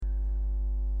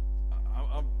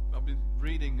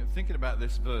thinking about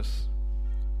this verse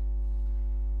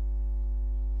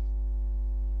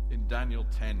in Daniel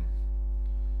 10.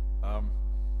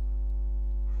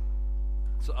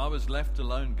 So I was left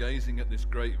alone gazing at this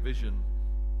great vision.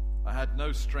 I had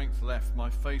no strength left. My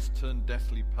face turned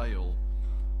deathly pale,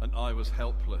 and I was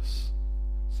helpless.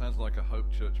 Sounds like a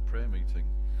Hope Church prayer meeting.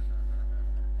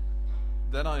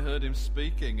 Then I heard him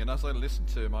speaking, and as I listened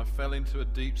to him, I fell into a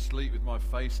deep sleep with my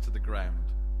face to the ground.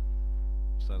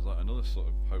 Sounds like another sort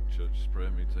of Hope Church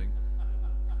prayer meeting.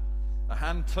 A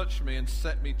hand touched me and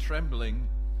set me trembling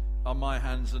on my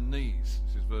hands and knees.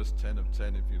 This is verse 10 of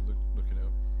 10 if you're looking it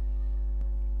up.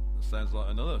 That sounds like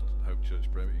another Hope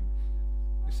Church prayer meeting.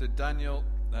 He said, Daniel,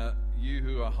 you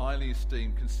who are highly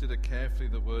esteemed, consider carefully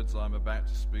the words I am about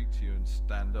to speak to you and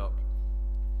stand up.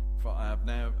 For I have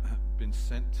now been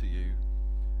sent to you.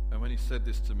 And when he said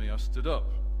this to me, I stood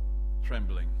up,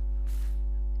 trembling.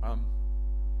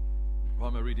 Why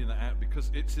am I reading that out? Because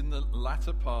it's in the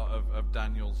latter part of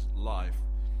Daniel's life.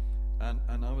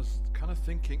 And I was kind of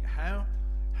thinking, how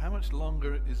much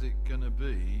longer is it going to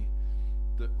be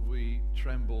that we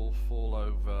tremble, fall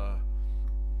over,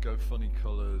 go funny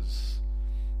colours,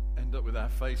 end up with our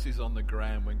faces on the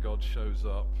ground when God shows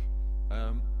up?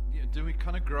 Do we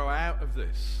kind of grow out of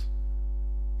this?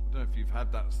 I don't know if you've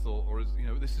had that thought, or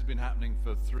this has been happening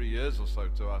for 3 years or so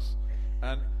to us,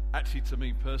 and actually to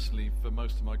me personally for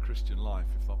most of my Christian life,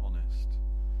 if I'm honest.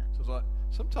 So it's like,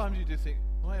 sometimes you do think,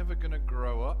 am I ever going to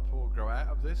grow up or grow out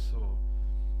of this?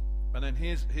 And then he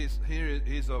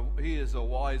is a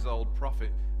wise old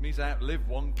prophet, and he's outlived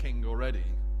one king already.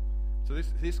 So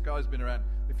this guy's been around.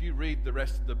 If you read the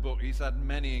rest of the book, he's had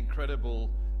many incredible,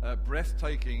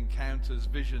 breathtaking encounters,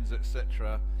 visions,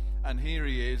 etc. And here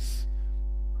he is,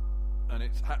 and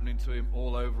it's happening to him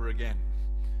all over again.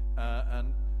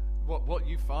 And what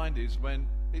you find is when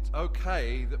it's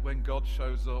okay that when God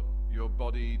shows up, your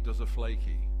body does a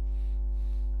flaky.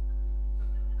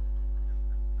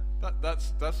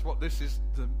 That's what this is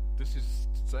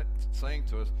saying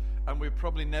to us, and we're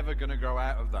probably never going to grow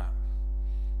out of that.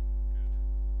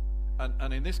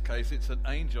 And in this case, it's an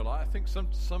angel. I think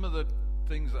some of the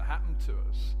things that happen to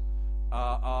us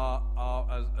are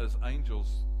as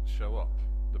angels show up.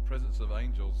 The presence of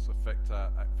angels affects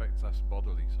us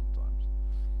bodily sometimes.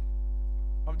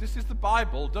 This is the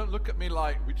Bible. Don't look at me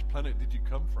like, which planet did you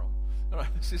come from? All right,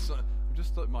 I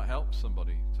just thought it might help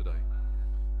somebody today.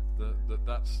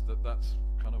 That's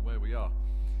kind of where we are.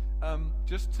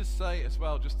 Just to say as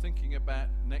well, just thinking about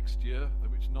next year,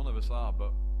 which none of us are,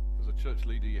 but as a church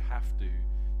leader you have to.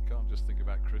 You can't just think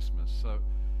about Christmas. So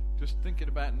just thinking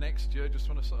about next year, just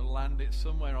want to sort of land it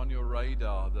somewhere on your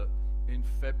radar that in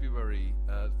February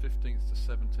 15th to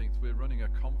 17th, we're running a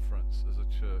conference as a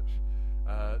church.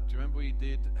 Do you remember we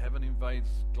did Heaven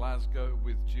Invades Glasgow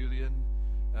with Julian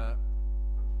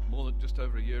more than just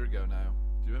over a year ago now?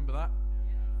 Do you remember that?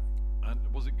 And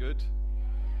was it good?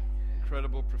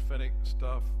 Incredible prophetic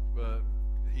stuff,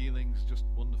 healings, just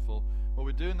wonderful. Well,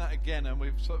 we're doing that again, and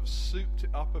we've sort of souped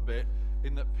it up a bit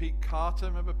in that Pete Carter,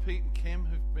 remember Pete and Kim,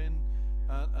 who've been,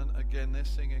 and again, they're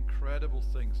seeing incredible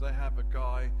things. They have a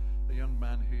young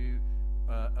man who,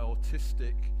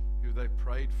 autistic, who they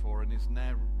prayed for, and is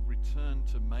now returned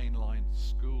to mainline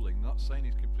schooling. Not saying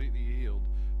he's completely healed,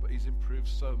 but he's improved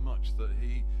so much that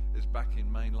he is back in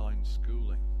mainline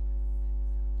schooling.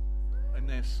 And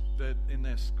in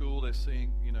their school, they're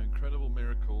seeing incredible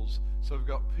miracles. So we've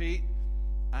got Pete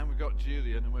and we've got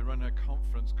Julian, and we're running a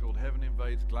conference called Heaven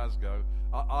Invades Glasgow.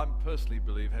 I personally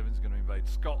believe heaven's going to invade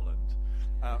Scotland,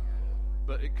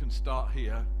 but it can start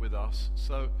here with us.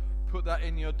 So put that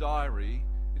in your diary.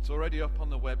 It's already up on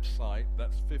the website.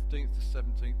 That's 15th to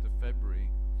 17th of February.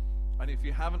 And if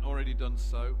you haven't already done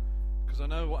so, because I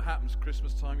know what happens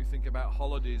Christmas time, you think about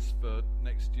holidays for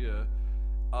next year.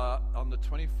 On the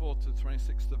 24th to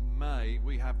 26th of May,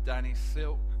 we have Danny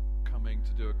Silk coming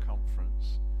to do a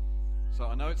conference. So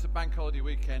I know it's a bank holiday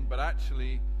weekend, but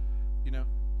actually,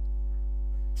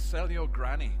 sell your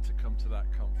granny to come to that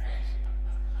conference.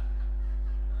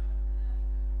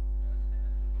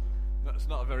 That's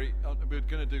not a very, we're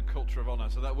going to do culture of honor,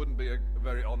 so that wouldn't be a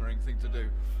very honoring thing to do.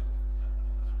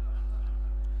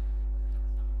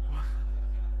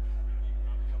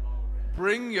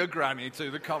 Bring your granny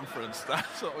to the conference.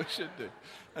 That's what we should do.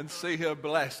 And see her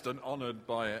blessed and honored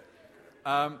by it.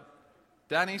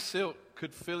 Danny Silk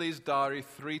could fill his diary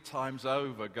 3 times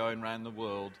over going around the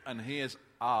world, and he has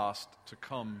asked to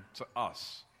come to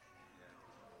us.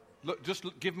 Look,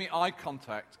 give me eye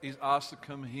contact. He's asked to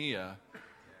come here.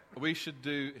 We should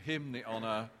do him the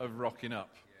honor of rocking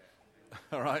up.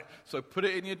 All right? So put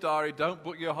it in your diary. Don't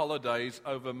book your holidays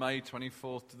over May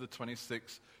 24th to the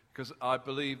 26th. Because I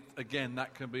believe, again,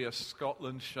 that can be a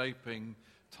Scotland-shaping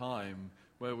time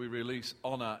where we release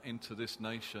honour into this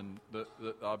nation, that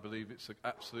I believe it's an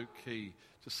absolute key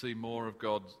to see more of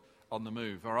God on the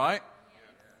move, all right?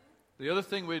 The other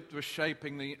thing we're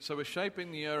shaping the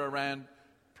year around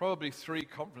probably 3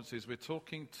 conferences. We're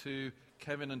talking to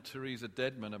Kevin and Teresa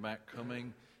Deadman about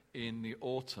coming in the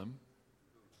autumn.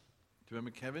 Do you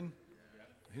remember Kevin?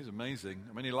 He's amazing.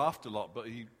 I mean, he laughed a lot, but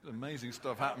amazing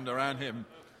stuff happened around him.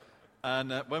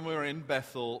 And when we were in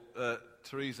Bethel,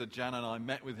 Teresa, Jan, and I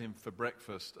met with him for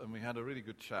breakfast, and we had a really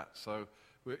good chat. So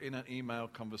we're in an email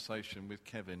conversation with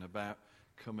Kevin about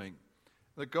coming.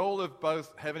 The goal of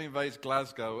both Heaven Invades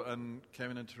Glasgow and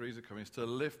Kevin and Teresa coming is to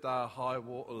lift our high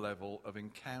water level of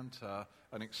encounter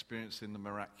and experiencing the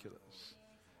miraculous.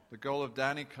 The goal of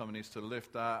Danny coming is to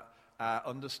lift our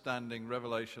understanding,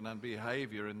 revelation, and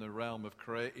behavior in the realm of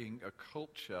creating a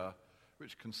culture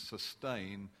which can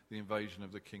sustain the invasion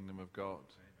of the kingdom of God.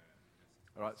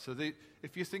 All right, so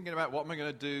if you're thinking about what am I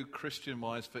going to do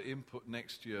Christian-wise for input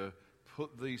next year,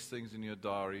 put these things in your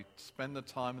diary. Spend the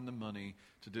time and the money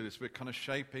to do this. We're kind of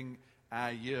shaping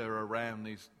our year around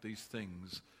these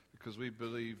things because we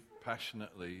believe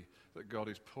passionately that God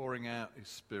is pouring out His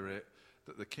Spirit,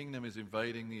 that the kingdom is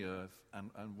invading the earth,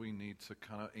 and we need to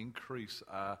kind of increase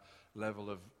our level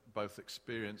of both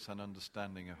experience and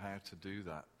understanding of how to do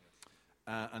that.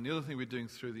 And the other thing we're doing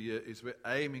through the year is we're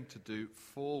aiming to do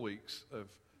 4 weeks of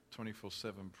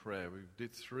 24/7 prayer. We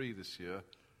did 3 this year.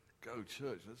 Go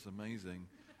church, that's amazing.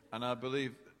 And I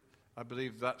believe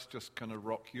that's just going to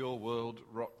rock your world,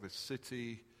 rock this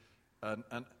city,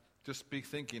 and just be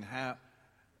thinking how,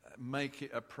 make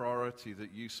it a priority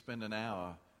that you spend an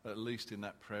hour at least in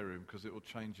that prayer room, because it will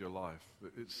change your life. I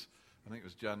think it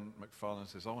was Jan McFarlane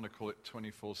says, I want to call it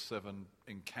 24/7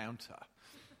 encounter.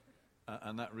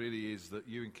 And that really is that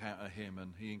you encounter Him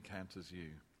and He encounters you.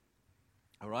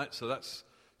 All right, so that's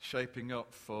shaping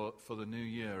up for the new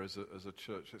year as a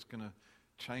church. It's going to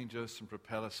change us and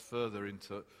propel us further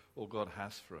into all God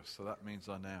has for us. So that means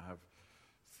I now have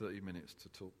 30 minutes to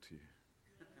talk to you.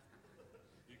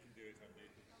 You can do it,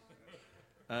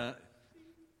 Andy.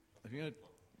 If you're going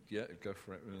to, go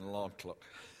for it with an alarm clock.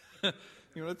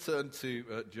 You want to turn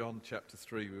to John chapter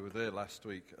 3. We were there last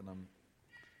week, and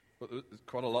but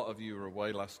quite a lot of you were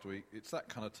away last week. It's that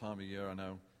kind of time of year, I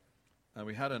know. And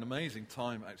we had an amazing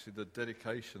time, actually. The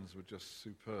dedications were just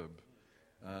superb.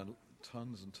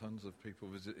 Tons and tons of people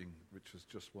visiting, which was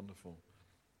just wonderful.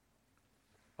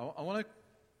 I want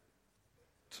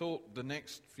to talk the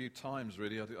next few times,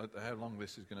 really, how long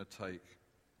this is going to take.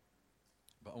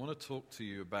 But I want to talk to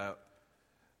you about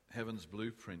heaven's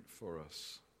blueprint for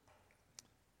us.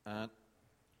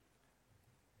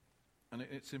 And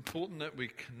it's important that we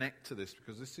connect to this,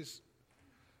 because this is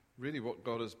really what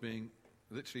God has been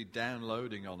literally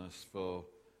downloading on us for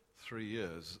 3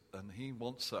 years, and He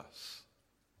wants us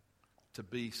to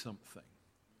be something.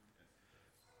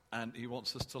 And He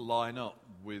wants us to line up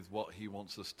with what He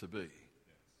wants us to be.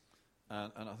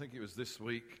 And I think it was this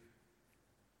week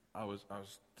I was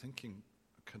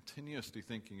continuously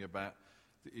thinking about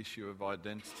the issue of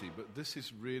identity, but this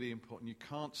is really important. You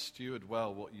can't steward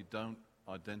well what you don't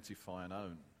identify and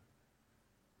own.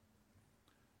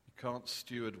 You can't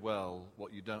steward well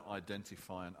what you don't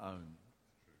identify and own.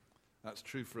 That's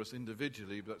true for us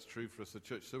individually, but that's true for us as a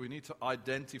church. So we need to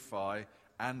identify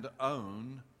and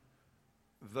own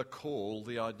the call,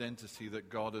 the identity that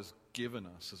God has given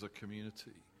us as a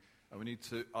community. And we need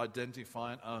to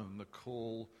identify and own the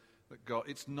call that God,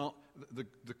 it's not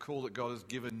the call that God has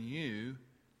given you,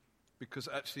 because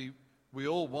actually we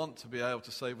all want to be able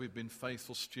to say we've been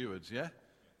faithful stewards, yeah?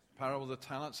 Parable of the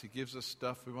talents, He gives us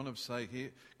stuff. We want to say, here,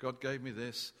 God gave me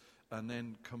this, and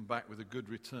then come back with a good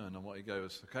return on what He gave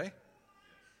us, okay?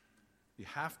 You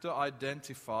have to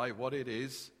identify what it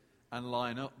is and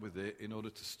line up with it in order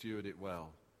to steward it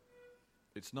well.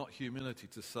 It's not humility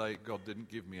to say God didn't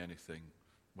give me anything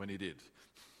when He did.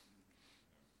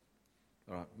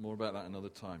 All right, more about that another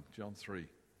time. John 3.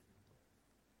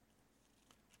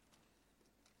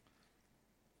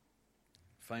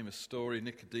 Famous story,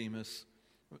 Nicodemus.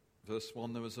 Verse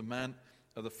 1, there was a man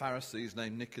of the Pharisees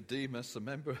named Nicodemus, a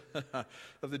member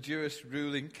of the Jewish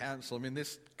ruling council. I mean,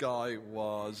 this guy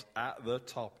was at the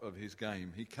top of his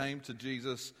game. He came to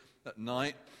Jesus at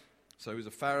night. So he was a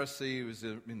Pharisee, he was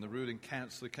in the ruling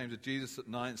council. He came to Jesus at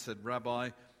night and said, Rabbi,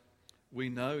 we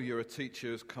know you're a teacher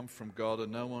who has come from God,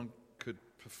 and no one could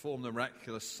perform the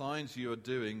miraculous signs you are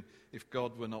doing if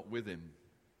God were not with him.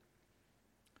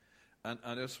 And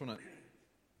I just want to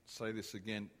say this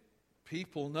again.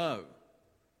 People know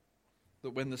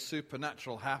that when the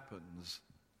supernatural happens,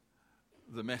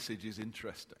 the message is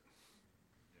interesting.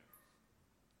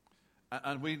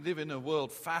 And we live in a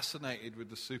world fascinated with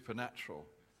the supernatural.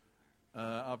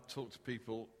 I've talked to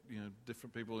people,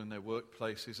 different people in their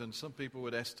workplaces, and some people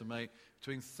would estimate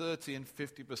between 30 and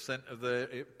 50% of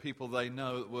the people they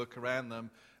know that work around them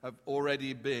have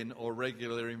already been or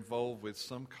regularly involved with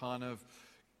some kind of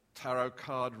tarot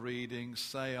card reading,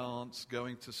 seance,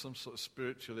 going to some sort of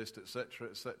spiritualist, etc.,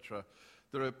 etc.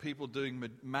 There are people doing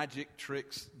magic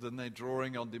tricks, then they're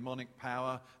drawing on demonic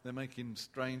power. They're making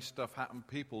strange stuff happen.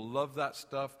 People love that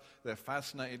stuff. They're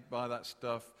fascinated by that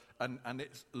stuff, and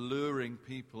it's luring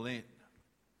people in.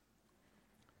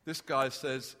 This guy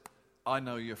says, I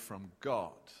know you're from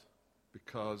God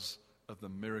because of the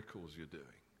miracles you're doing.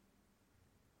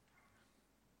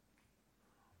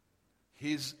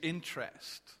 His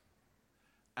interest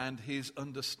and his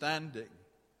understanding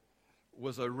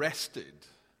was arrested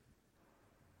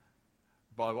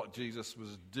by what Jesus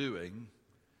was doing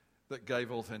that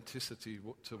gave authenticity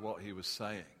to what he was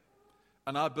saying.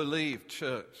 And I believe,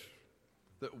 church,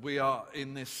 that we are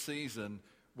in this season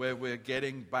where we're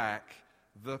getting back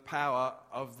the power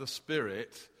of the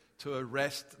Spirit to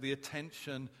arrest the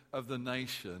attention of the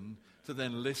nation to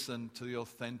then listen to the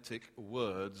authentic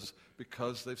words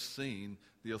because they've seen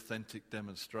the authentic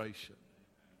demonstration.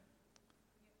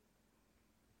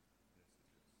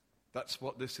 That's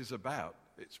what this is about.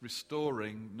 It's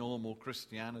restoring normal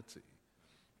Christianity.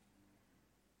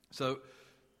 So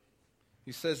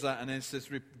he says that, and then it says,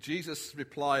 Jesus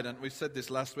replied, and we said this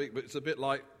last week, but it's a bit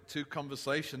like two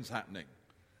conversations happening.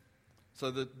 So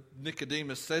that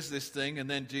Nicodemus says this thing, and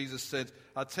then Jesus said,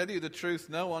 I tell you the truth,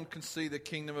 no one can see the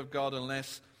kingdom of God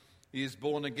unless he is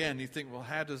born again. You think, well,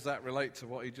 how does that relate to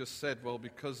what he just said? Well,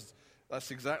 because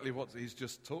that's exactly what he's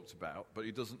just talked about, but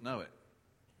he doesn't know it.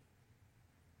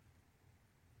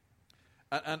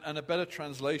 And a better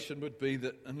translation would be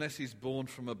that unless he's born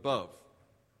from above.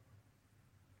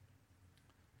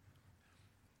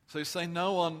 So he's saying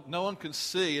no one can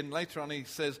see, and later on he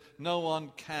says no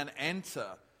one can enter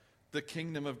the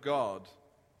kingdom of God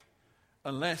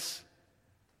unless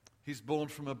he's born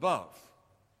from above.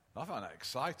 I find that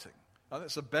exciting.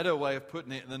 That's a better way of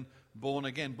putting it than born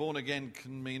again. Born again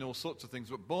can mean all sorts of things,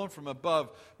 but born from above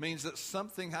means that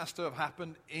something has to have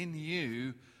happened in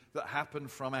you that happened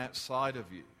from outside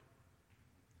of you.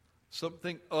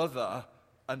 Something other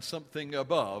and something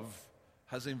above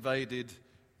has invaded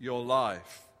your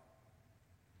life.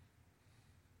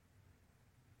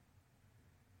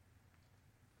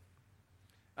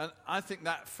 And I think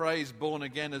that phrase, born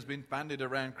again, has been bandied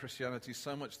around Christianity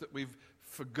so much that we've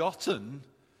forgotten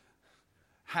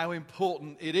how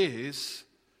important it is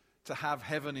to have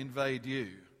heaven invade you.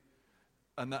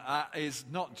 And that is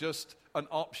not just an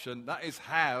option, that is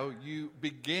how you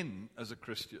begin as a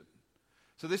Christian.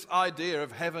 So this idea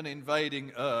of heaven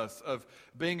invading earth, of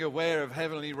being aware of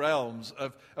heavenly realms,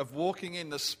 of walking in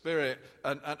the Spirit,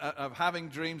 and of having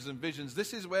dreams and visions,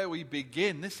 this is where we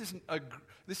begin. This isn't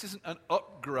an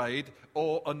upgrade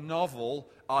or a novel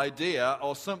idea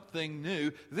or something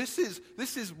new. This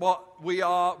is what we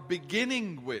are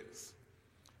beginning with.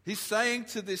 He's saying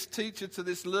to this teacher, to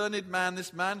this learned man,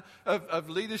 this man of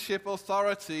leadership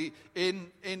authority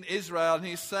in Israel, and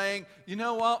he's saying, you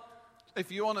know what? If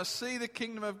you want to see the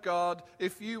kingdom of God,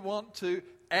 if you want to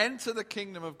enter the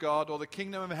kingdom of God, or the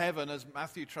kingdom of heaven, as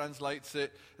Matthew translates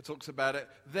it, it talks about it,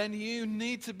 then you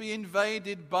need to be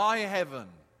invaded by heaven,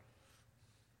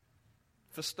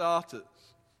 for starters.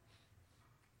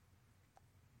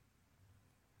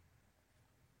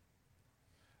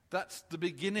 That's the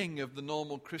beginning of the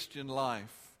normal Christian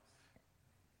life.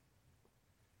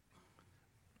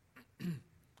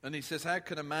 And he says, how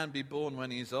can a man be born when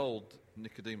he is old?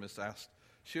 Nicodemus asked.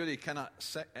 Surely he cannot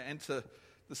enter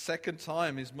the second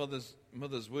time his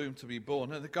mother's womb to be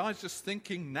born. And the guy's just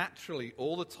thinking naturally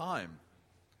all the time.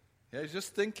 Yeah, he's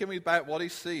just thinking about what he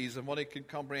sees and what he can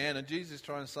comprehend. And Jesus is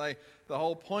trying to say, the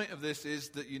whole point of this is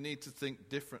that you need to think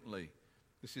differently.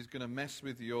 This is going to mess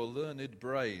with your learned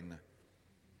brain.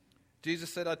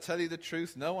 Jesus said, I tell you the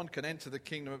truth, no one can enter the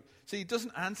kingdom of... See, he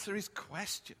doesn't answer his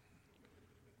question.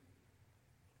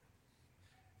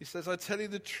 He says, I tell you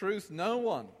the truth, no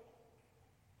one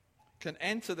can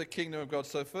enter the kingdom of God.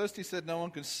 So first he said no one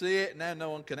can see it, now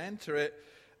no one can enter it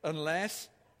unless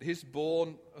he's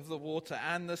born of the water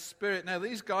and the Spirit. Now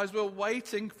these guys were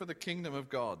waiting for the kingdom of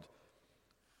God.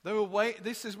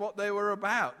 This is what they were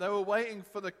about. They were waiting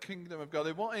for the kingdom of God.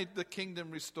 They wanted the kingdom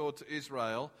restored to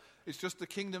Israel. It's just the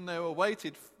kingdom they were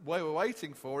waiting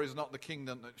for is not the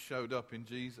kingdom that showed up in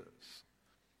Jesus.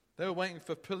 They were waiting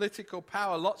for political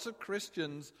power. Lots of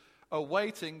Christians are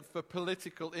waiting for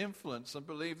political influence and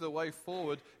believe the way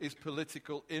forward is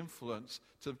political influence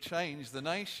to change the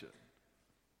nation.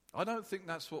 I don't think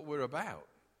that's what we're about.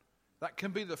 That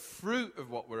can be the fruit of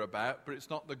what we're about, but it's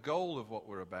not the goal of what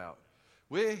we're about.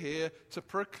 We're here to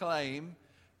proclaim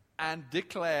and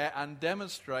declare and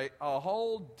demonstrate a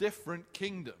whole different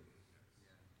kingdom.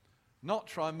 Not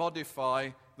try and modify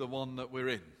the one that we're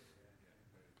in.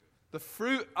 The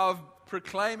fruit of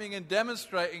proclaiming and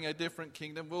demonstrating a different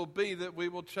kingdom will be that we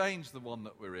will change the one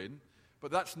that we're in,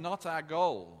 but that's not our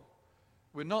goal.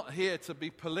 We're not here to be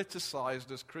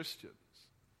politicized as Christians.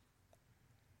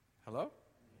 Hello?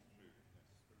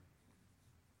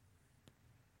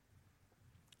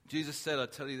 Jesus said, I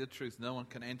tell you the truth, no one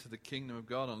can enter the kingdom of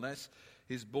God unless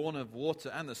he's born of water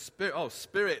and the Spirit. Oh,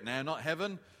 Spirit now, not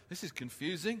heaven. This is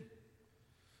confusing.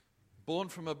 Born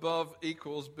from above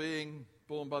equals being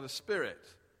born by the Spirit.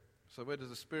 So where does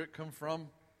the Spirit come from?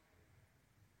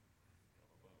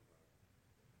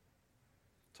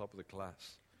 Top of the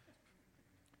class.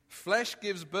 Flesh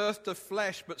gives birth to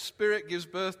flesh, but Spirit gives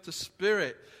birth to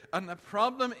spirit. And the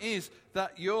problem is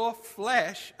that your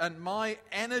flesh and my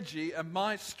energy and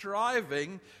my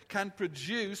striving can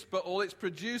produce, but all it's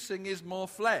producing is more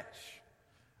flesh.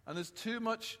 And there's too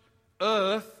much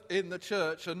earth in the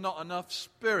church and not enough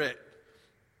spirit.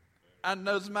 And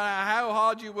no matter how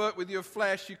hard you work with your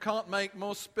flesh, you can't make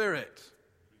more spirit.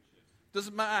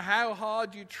 Doesn't matter how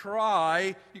hard you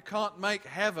try, you can't make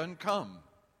heaven come.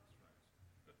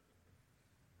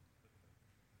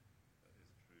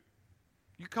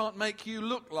 You can't make you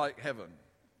look like heaven.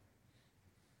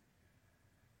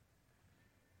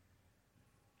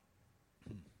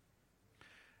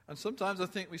 And sometimes I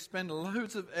think we spend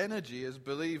loads of energy as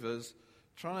believers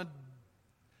trying to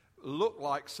look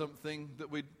like something that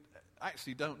we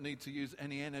actually don't need to use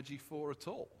any energy for at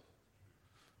all.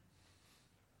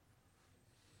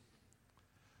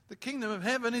 The kingdom of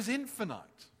heaven is infinite.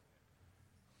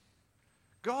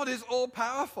 God is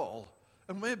all-powerful,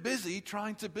 and we're busy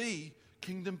trying to be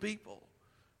kingdom people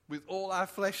with all our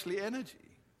fleshly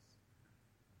energy.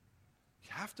 You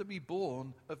have to be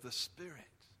born of the Spirit.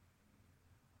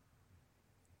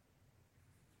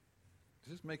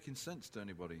 Is this making sense to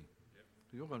anybody? Yep.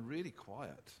 You're going really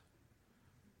quiet.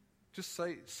 Just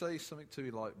say something to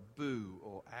me like boo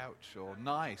or ouch or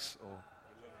nice or...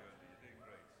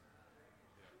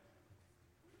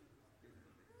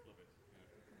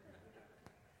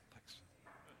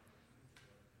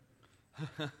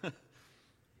 Thanks.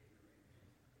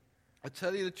 I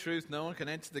tell you the truth, no one can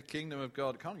enter the kingdom of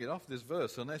God. Can't get off this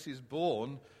verse unless he's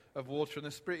born of water and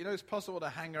the Spirit. You know, it's possible to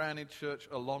hang around in church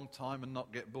a long time and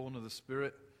not get born of the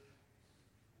Spirit.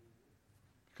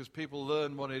 Because people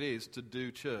learn what it is to do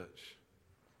church.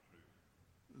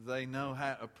 They know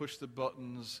how to push the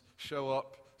buttons, show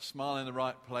up, smile in the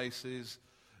right places,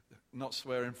 not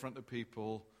swear in front of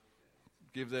people,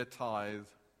 give their tithe.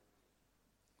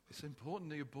 It's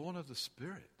important that you're born of the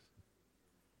Spirit.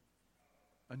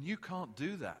 And you can't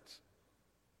do that.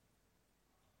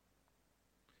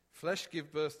 Flesh gives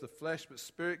birth to flesh, but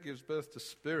Spirit gives birth to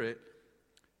spirit.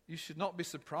 You should not be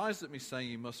surprised at me saying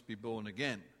you must be born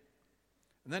again.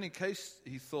 And then in case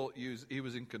he thought he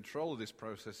was in control of this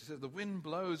process, he says, the wind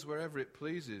blows wherever it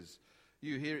pleases.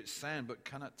 You hear its sound, but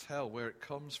cannot tell where it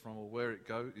comes from or where it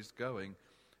is going.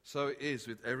 So it is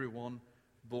with everyone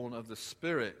born of the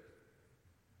Spirit.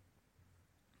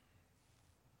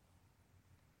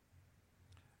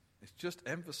 It's just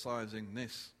emphasizing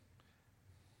this.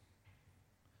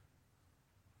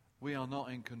 We are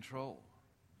not in control.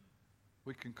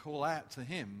 We can call out to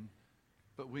him,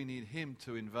 but we need him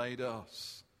to invade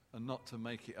us and not to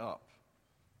make it up.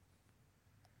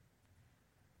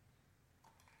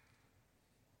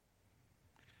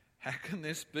 How can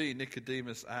this be?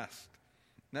 Nicodemus asked.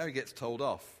 Now he gets told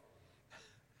off.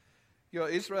 You're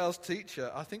Israel's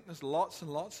teacher. I think there's lots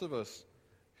and lots of us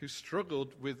who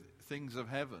struggled with things of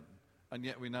heaven, and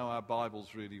yet we know our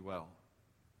Bibles really well.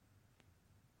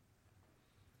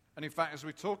 And in fact, as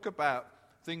we talk about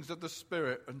things of the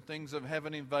Spirit and things of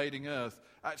heaven invading earth,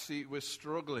 actually we're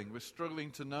struggling. We're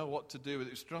struggling to know what to do with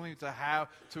it. We're struggling to how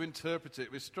to interpret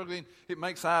it. We're struggling. It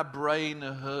makes our brain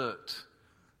hurt.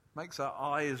 Makes our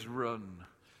eyes run.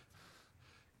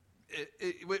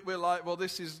 We're like, well,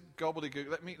 this is gobbledygook.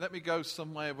 Let me go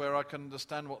somewhere where I can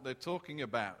understand what they're talking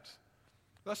about.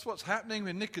 That's what's happening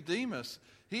with Nicodemus.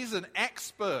 He's an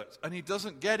expert and he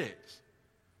doesn't get it.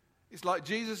 It's like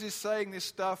Jesus is saying this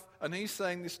stuff and he's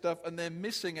saying this stuff and they're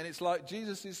missing, and it's like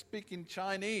Jesus is speaking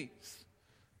Chinese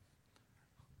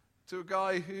to a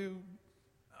guy who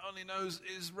only knows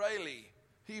Israeli,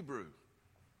 Hebrew.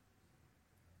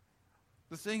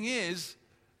 The thing is,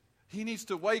 he needs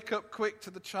to wake up quick to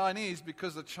the Chinese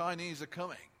because the Chinese are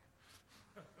coming.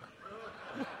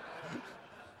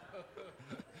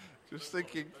 Just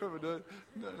thinking,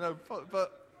 no,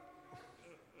 but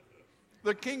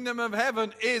the kingdom of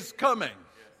heaven is coming.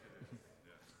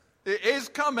 It is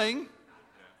coming,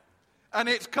 and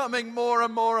it's coming more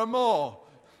and more and more.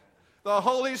 The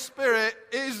Holy Spirit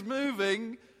is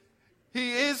moving.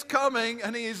 He is coming,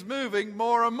 and He is moving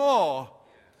more and more.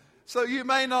 So you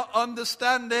may not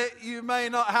understand it. You may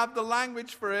not have the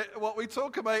language for it. What we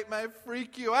talk about may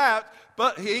freak you out,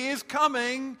 but He is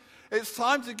coming. It's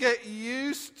time to get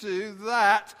used to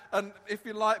that and, if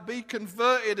you like, be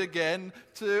converted again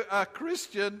to a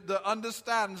Christian that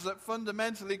understands that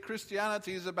fundamentally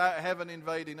Christianity is about heaven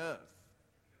invading earth.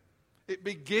 It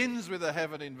begins with a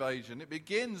heaven invasion. It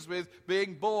begins with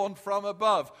being born from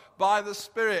above by the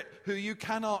Spirit who you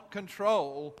cannot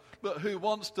control, but who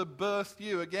wants to birth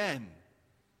you again.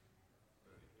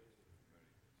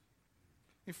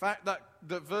 In fact,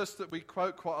 the verse that we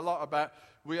quote quite a lot about,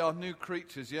 we are new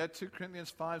creatures, 2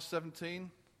 Corinthians 5:17.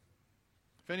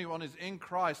 If anyone is in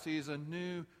Christ, he is a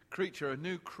new creature, a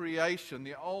new creation.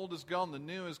 The old is gone, the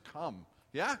new has come.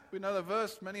 Yeah, we know the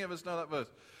verse. Many of us know that verse.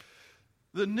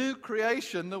 The new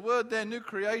creation, the word there, new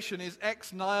creation, is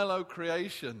ex nihilo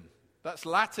creation. That's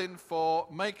Latin for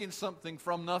making something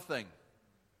from nothing.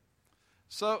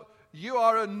 So you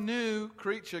are a new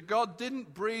creature. God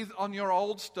didn't breathe on your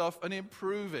old stuff and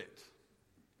improve it.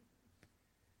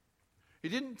 He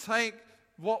didn't take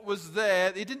what was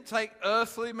there. He didn't take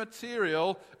earthly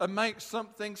material and make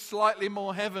something slightly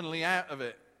more heavenly out of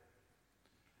it.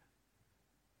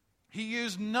 He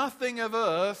used nothing of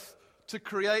earth to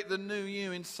create the new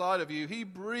you inside of you. He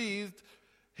breathed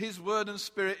His word and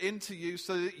Spirit into you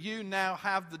so that you now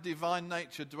have the divine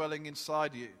nature dwelling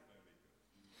inside you.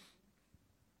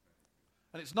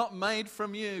 And it's not made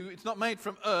from you, it's not made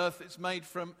from earth, it's made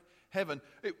from heaven.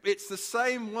 It's the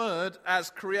same word as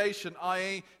creation,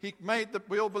 i.e.,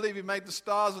 we all believe He made the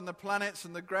stars and the planets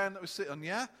and the ground that we sit on,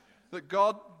 yeah? That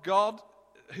God,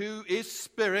 who is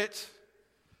Spirit,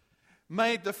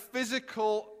 made the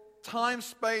physical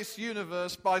time-space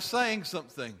universe by saying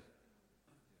something.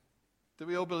 Do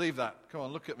we all believe that? Come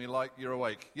on, look at me like you're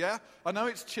awake. Yeah? I know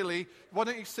it's chilly. Why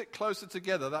don't you sit closer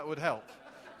together? That would help.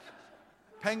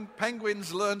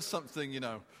 Penguins learn something, you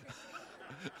know.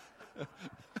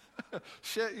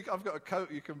 I've got a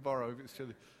coat you can borrow if it's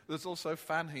chilly. There's also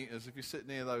fan heaters. If you sit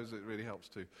near those, it really helps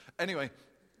too. Anyway,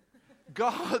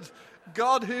 God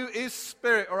who is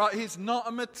Spirit, all right, He's not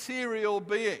a material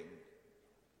being.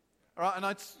 All right, and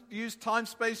I use time,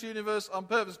 space, universe on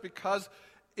purpose because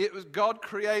it was God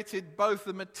created both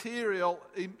the material,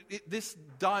 this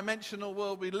dimensional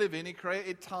world we live in. He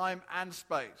created time and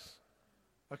space.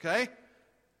 Okay?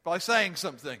 By saying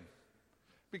something.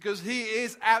 Because He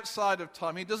is outside of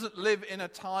time. He doesn't live in a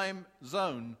time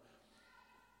zone.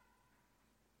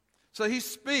 So He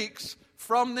speaks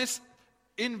from this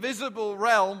invisible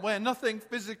realm where nothing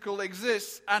physical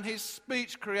exists, and His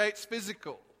speech creates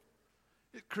physical.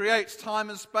 It creates time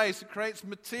and space. It creates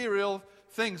material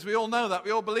things. We all know that.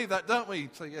 We all believe that, don't we?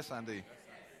 So yes, Andy.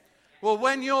 Well,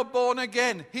 when you're born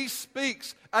again, He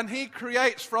speaks and He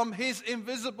creates from His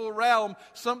invisible realm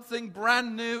something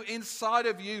brand new inside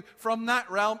of you from that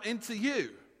realm into you.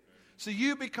 So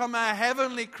you become a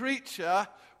heavenly creature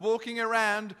walking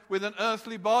around with an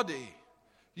earthly body.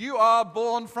 You are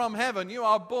born from heaven. You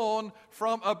are born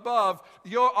from above.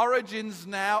 Your origins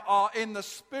now are in the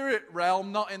spirit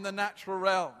realm, not in the natural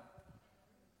realm.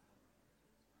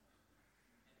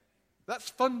 That's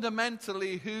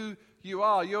fundamentally who you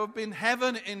are. You have been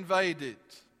heaven invaded.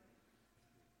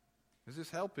 Is this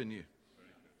helping you?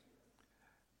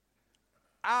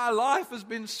 Our life has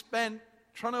been spent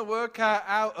trying to work out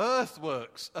how earth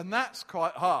works, and that's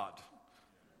quite hard.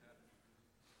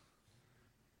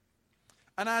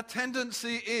 And our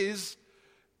tendency is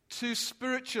to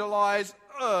spiritualize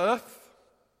earth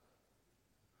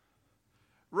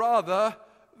rather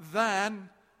than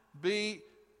be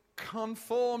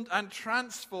conformed and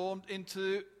transformed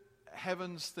into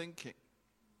heaven's thinking.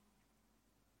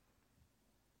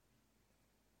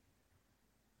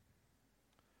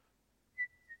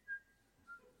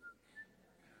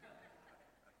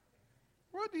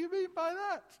 What do you mean by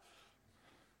that?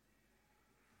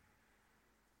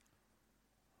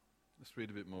 Let's read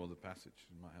a bit more of the passage.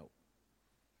 It might help.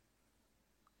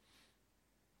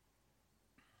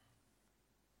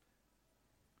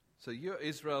 So you're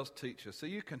Israel's teacher. So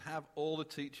you can have all the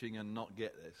teaching and not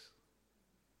get this.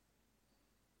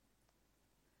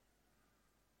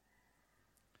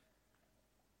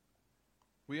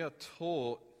 We are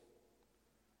taught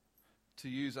to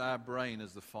use our brain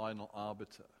as the final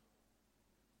arbiter.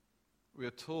 We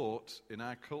are taught in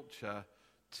our culture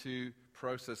to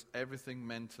process everything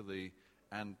mentally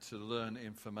and to learn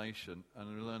information.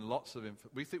 And we learn lots of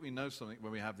information. We think we know something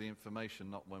when we have the information,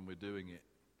 not when we're doing it.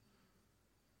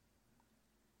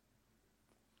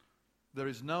 There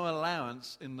is no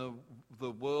allowance in the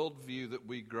worldview that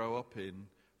we grow up in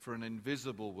for an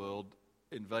invisible world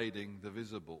invading the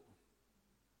visible.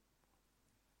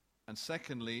 And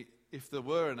secondly, if there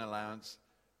were an allowance,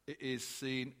 it is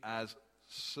seen as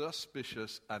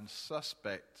suspicious and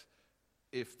suspect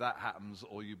if that happens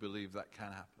or you believe that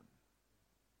can happen.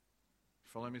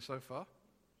 Follow me so far?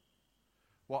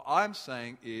 What I'm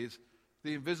saying is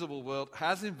the invisible world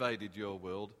has invaded your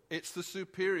world. It's the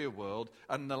superior world,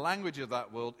 and the language of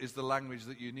that world is the language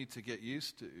that you need to get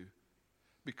used to,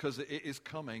 because it is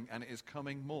coming, and it is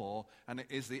coming more, and it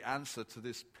is the answer to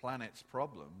this planet's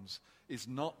problems, is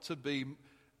not to be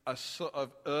a sort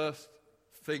of earth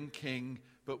thinking,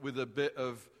 but with a bit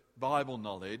of Bible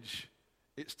knowledge.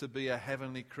 It's to be a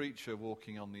heavenly creature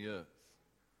walking on the earth.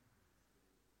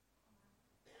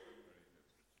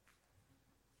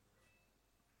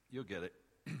 You'll get it.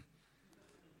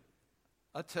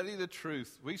 I tell you the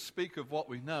truth, we speak of what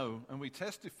we know, and we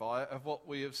testify of what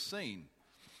we have seen.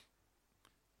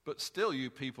 But still you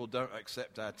people don't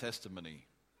accept our testimony.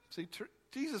 See,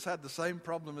 Jesus had the same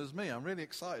problem as me. I'm really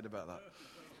excited about that.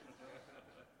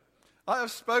 I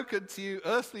have spoken to you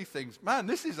earthly things. Man,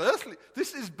 this is earthly.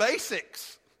 This is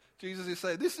basics. Jesus is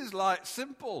saying, this is like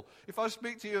simple. If I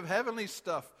speak to you of heavenly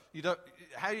stuff,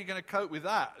 how are you going to cope with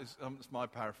that? It's my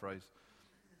paraphrase.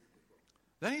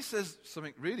 Then he says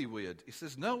something really weird. He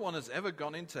says, no one has ever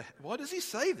gone into... Why does he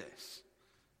say this?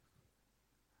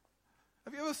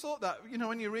 Have you ever thought that? You know,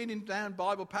 when you're reading down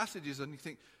Bible passages and you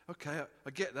think, okay, I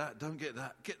get that, don't get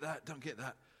that, get that, don't get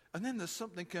that. And then there's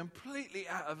something completely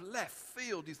out of left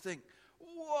field. You think,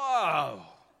 whoa,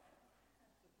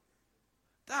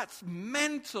 that's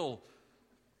mental.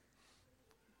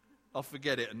 I'll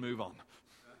forget it and move on.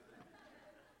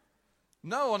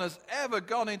 No one has ever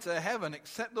gone into heaven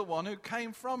except the one who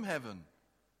came from heaven.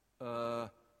 The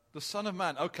Son of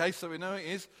Man. Okay, so we know it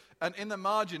is. And in the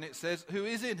margin it says, who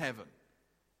is in heaven?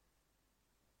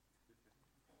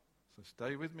 So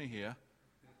stay with me here.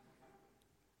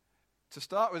 To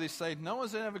start with, he's saying, no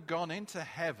one's ever gone into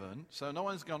heaven. So no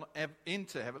one's gone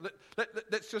into heaven.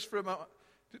 Let's just for a moment,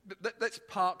 let's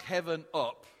park heaven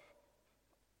up,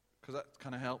 because that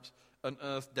kind of helps, and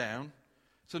earth down.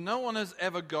 So no one has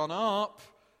ever gone up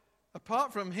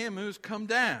apart from him who's come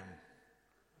down,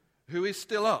 who is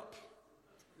still up.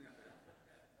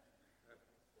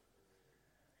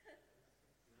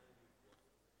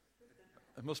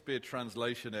 There must be a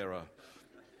translation error.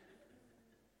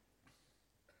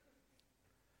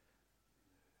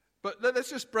 But let's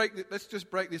just break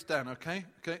this down, okay?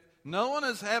 Okay. No one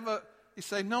has ever, you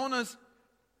say, no one has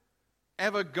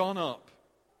ever gone up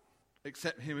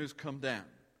except him who's come down,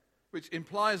 which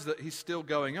implies that he's still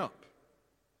going up.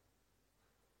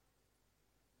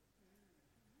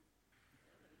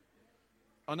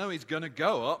 I know he's going to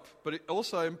go up, but it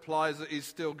also implies that he's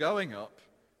still going up,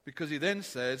 because he then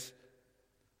says,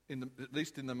 at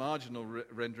least in the marginal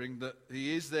rendering, that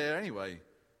he is there anyway.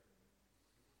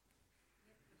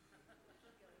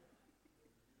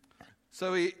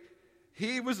 So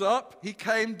he was up, he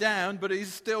came down, but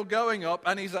he's still going up,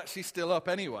 and he's actually still up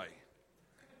anyway.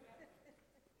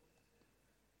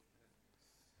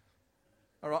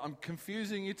 All right, I'm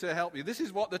confusing you to help you. This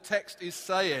is what the text is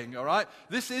saying, all right?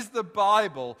 This is the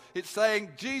Bible. It's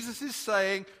saying, Jesus is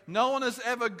saying, no one has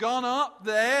ever gone up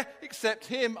there except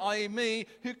him, i.e. me,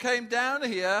 who came down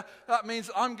here. That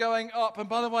means I'm going up, and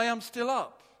by the way, I'm still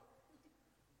up.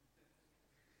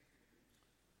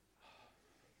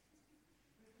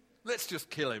 Let's just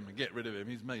kill him and get rid of him.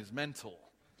 He's mental.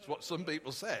 That's what some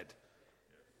people said.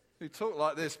 If you talk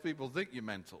like this, people think you're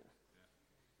mental.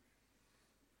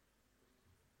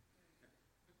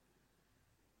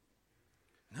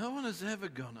 No one has ever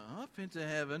gone up into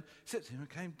heaven except him who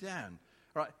came down.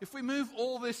 All right, if we move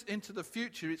all this into the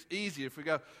future, it's easier. If we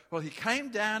go, well, he came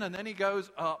down and then he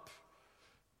goes up.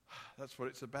 That's what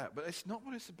it's about. But it's not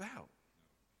what it's about.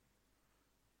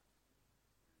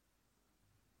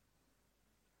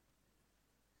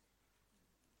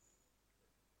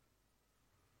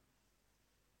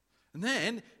 And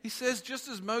then he says, just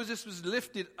as Moses was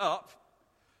lifted up,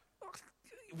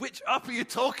 which up are you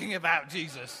talking about,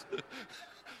 Jesus?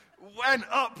 When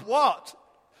up what?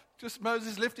 Just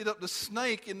Moses lifted up the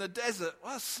snake in the desert.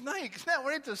 Well, snakes. Now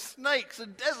we're into snakes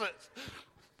and deserts.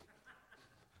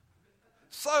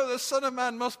 So the Son of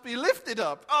Man must be lifted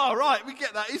up. Oh, right, we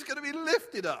get that. He's going to be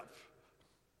lifted up.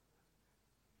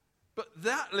 But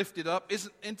that lifted up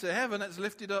isn't into heaven. It's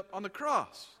lifted up on the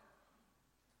cross.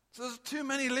 So there's too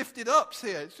many lifted ups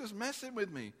here. It's just messing with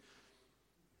me.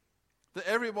 that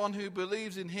everyone who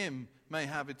believes in him may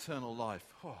have eternal life.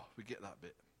 Oh, we get that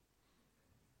bit.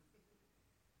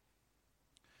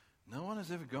 No one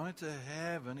has ever gone into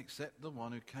heaven except the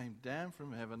one who came down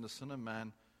from heaven, the Son of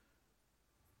Man,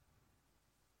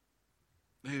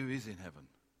 who is in heaven.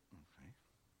 Okay.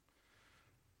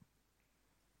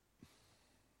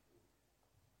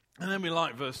 And then we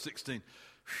like verse 16.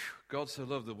 God so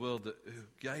loved the world that who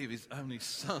gave his only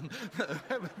Son, that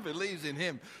whoever believes in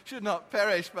him should not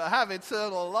perish but have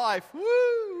eternal life.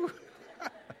 Woo!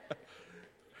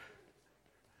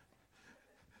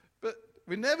 But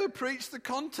we never preach the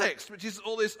context, which is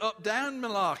all this up-down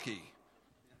malarkey.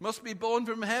 Must be born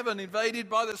from heaven, invaded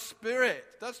by the Spirit.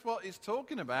 That's what he's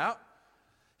talking about.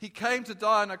 He came to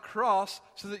die on a cross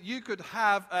so that you could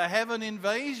have a heaven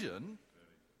invasion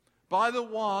by the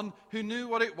one who knew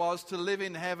what it was to live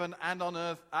in heaven and on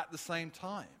earth at the same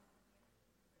time.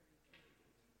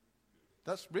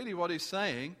 That's really what he's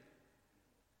saying.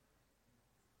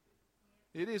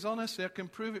 It is, honestly, I can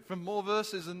prove it from more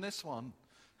verses than this one.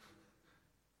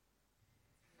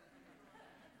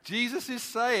 Jesus is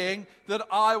saying that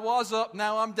I was up,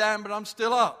 now I'm down, but I'm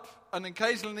still up. And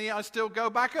occasionally I still go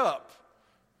back up.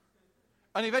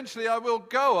 And eventually I will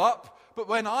go up, but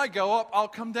when I go up, I'll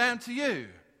come down to you.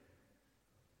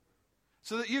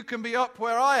 So that you can be up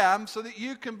where I am, so that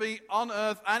you can be on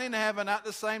earth and in heaven at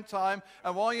the same time.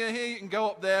 And while you're here, you can go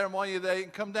up there, and while you're there, you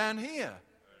can come down here.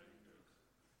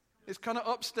 It's kind of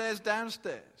upstairs,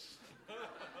 downstairs.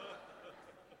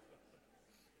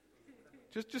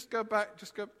 Just go back,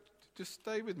 just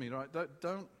stay with me, right?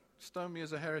 Don't stone me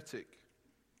as a heretic.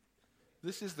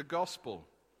 This is the gospel.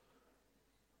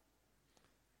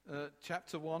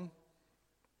 Chapter 1,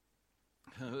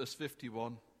 verse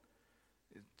 51.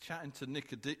 Chatting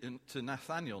to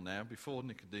Nathaniel now, before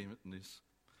Nicodemus.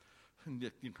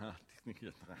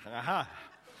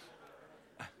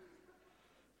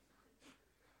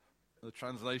 The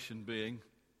translation being,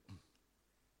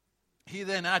 he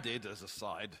then added, as a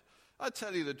side, I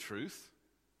tell you the truth.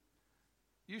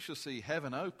 You shall see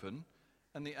heaven open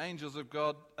and the angels of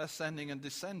God ascending and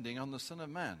descending on the Son of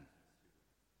Man.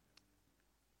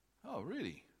 Oh,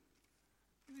 really?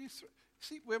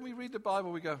 See, when we read the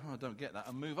Bible, we go, oh, I don't get that,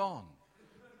 and move on.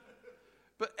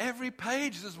 But every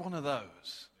page is one of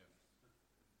those.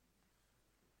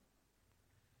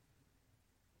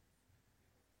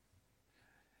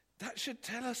 That should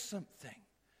tell us something.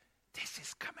 This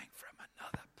is coming from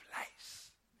another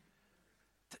place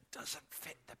that doesn't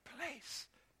fit the place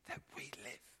that we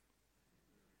live.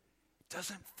 It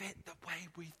doesn't fit the way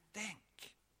we think.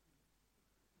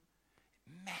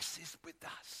 It messes with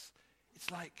us.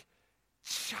 It's like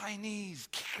Chinese.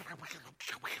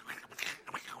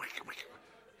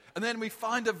 And then we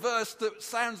find a verse that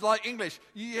sounds like English.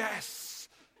 Yes.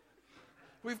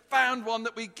 We've found one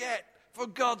that we get. For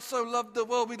God so loved the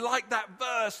world. We like that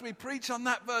verse. We preach on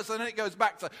that verse. And then it goes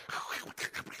back to.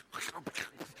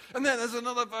 And then there's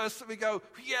another verse that we go,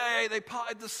 yay, they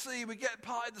parted the sea. We get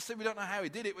parted the sea. We don't know how he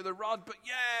did it with a rod. But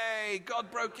yay,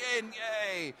 God broke in.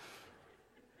 Yay.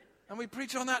 And we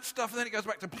preach on that stuff. And then it goes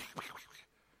back to.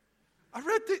 I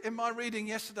read in my reading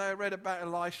yesterday, I read about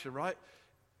Elisha, right?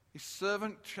 His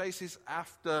servant chases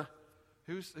after,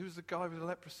 who's the guy with the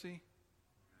leprosy?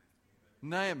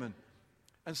 Naaman.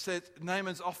 And said,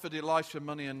 Naaman's offered Elisha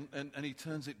money and he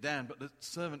turns it down, but the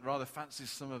servant rather fancies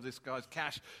some of this guy's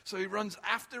cash. So he runs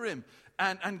after him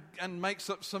and makes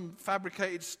up some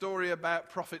fabricated story about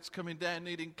prophets coming down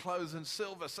needing clothes and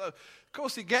silver. So, of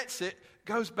course, he gets it,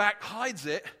 goes back, hides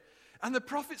it, and the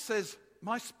prophet says,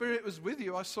 my spirit was with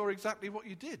you. I saw exactly what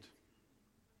you did.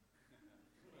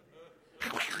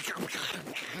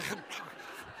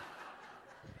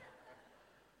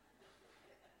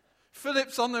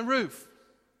 Philip's on the roof.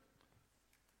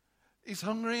 He's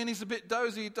hungry and he's a bit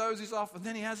dozy. He dozes off and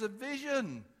then he has a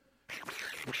vision.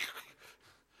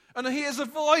 And he hears a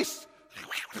voice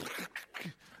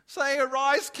saying,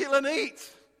 arise, kill and eat.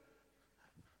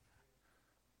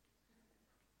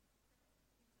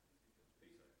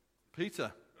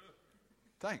 Peter.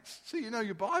 Thanks. See, you know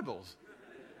your Bibles.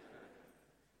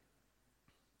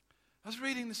 I was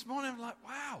reading this morning, I'm like,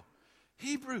 wow.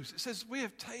 Hebrews, it says, we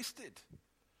have tasted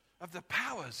of the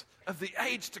powers of the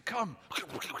age to come.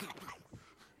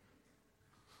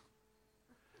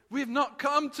 We have not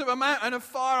come to a mountain of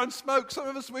fire and smoke. Some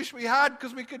of us wish we had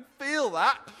because we could feel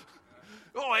that.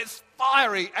 Oh, it's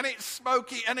fiery and it's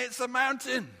smoky and it's a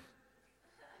mountain.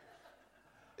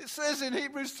 It says in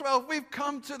Hebrews 12, we've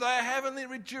come to the heavenly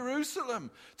Jerusalem,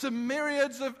 to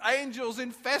myriads of angels in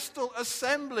festal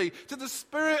assembly, to the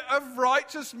spirit of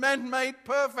righteous men made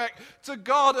perfect, to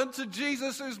God and to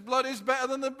Jesus whose blood is better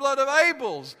than the blood of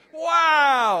Abel's.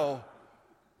 Wow!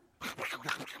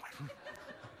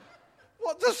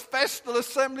 what does festal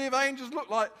assembly of angels look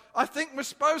like? I think we're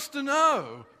supposed to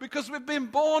know because we've been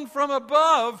born from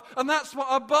above, and that's what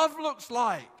above looks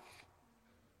like.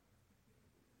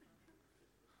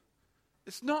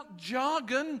 It's not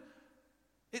jargon,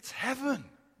 it's heaven.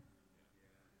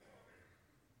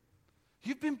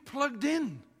 You've been plugged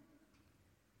in.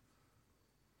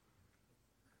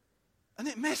 And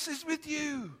it messes with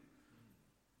you.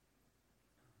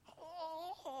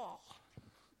 Oh.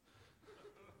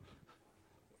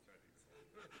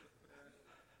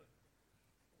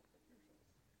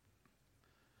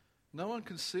 No one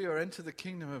can see or enter the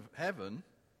kingdom of heaven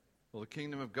or the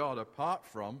kingdom of God apart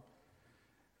from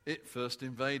it first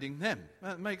invading them.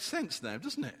 That makes sense now,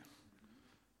 doesn't it?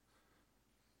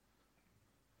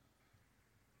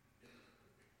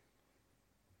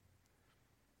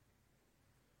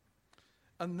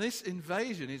 And this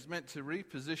invasion is meant to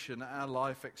reposition our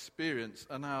life experience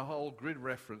and our whole grid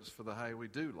reference for the how we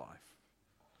do life.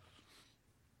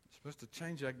 It's supposed to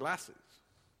change our glasses.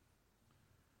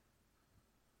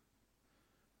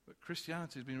 But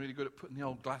Christianity has been really good at putting the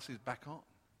old glasses back on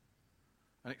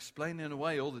and explaining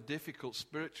away all the difficult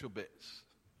spiritual bits.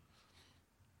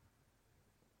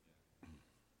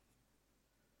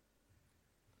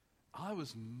 I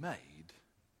was made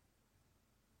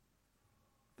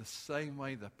the same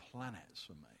way the planets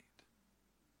were made.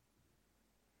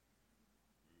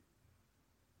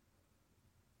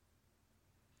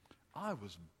 I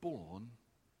was born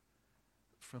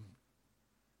from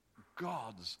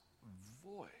God's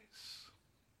voice.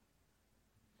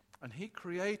 And He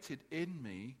created in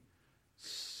me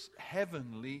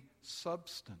heavenly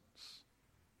substance,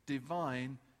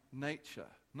 divine nature,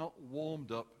 not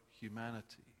warmed up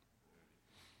humanity.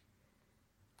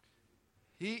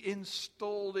 He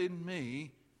installed in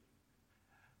me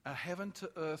a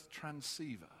heaven-to-earth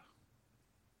transceiver,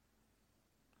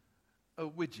 a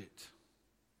widget.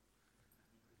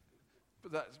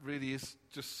 But that really is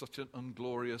just such an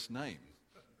unglorious name.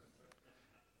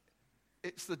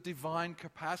 It's the divine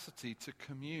capacity to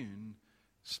commune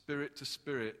spirit to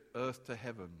spirit, earth to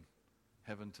heaven,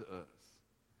 heaven to earth.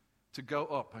 To go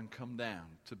up and come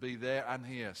down, to be there and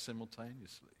here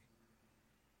simultaneously.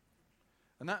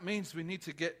 And that means we need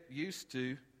to get used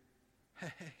to, hey,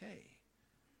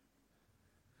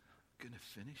 I'm going to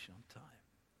finish on time.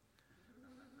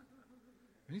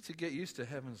 We need to get used to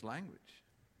heaven's language.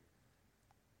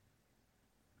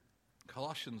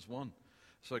 Colossians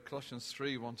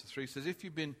 3, 1-3 says, if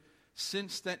you've been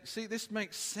since then, see, this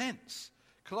makes sense.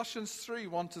 Colossians 3,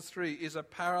 1-3 is a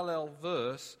parallel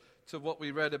verse to what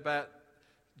we read about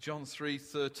John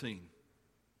 3:13.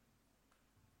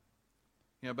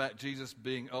 You know, about Jesus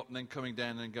being up and then coming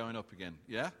down and then going up again.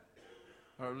 Yeah?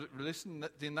 All right, listen,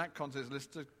 in that context,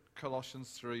 listen to Colossians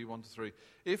 3, 1-3.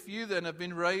 If you then have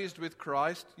been raised with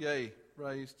Christ, yea,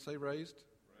 raised, say raised.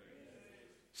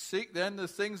 Seek then the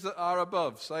things that are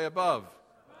above, say above.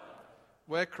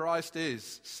 Where Christ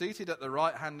is, seated at the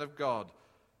right hand of God.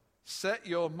 Set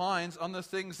your minds on the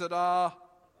things that are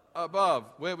above.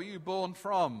 Where were you born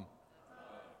from?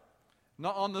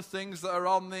 Not on the things that are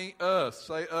on the earth,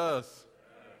 say earth.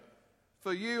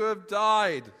 For you have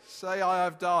died. Say, I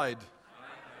have died.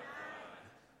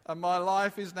 And my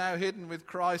life is now hidden with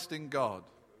Christ in God.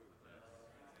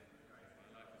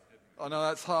 I know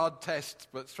that's a hard test,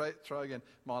 but try again.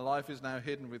 My life is now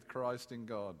hidden with Christ in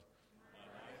God.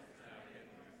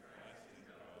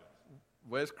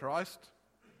 Where's Christ?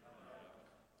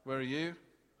 Where are you?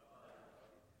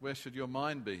 Where should your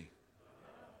mind be?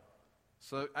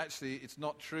 So actually, it's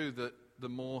not true that the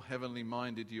more heavenly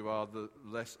minded you are, the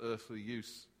less earthly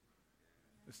use.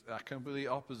 It's completely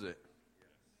opposite.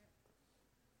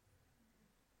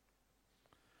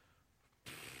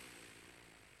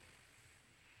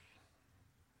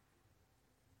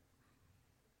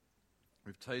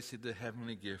 We've tasted the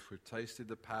heavenly gift. We've tasted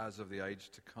the powers of the age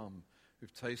to come.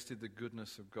 We've tasted the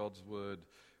goodness of God's word.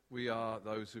 We are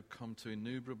those who've come to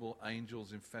innumerable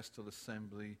angels in festal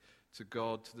assembly, to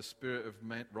God, to the spirit of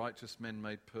men, righteous men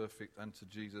made perfect, and to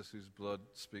Jesus, whose blood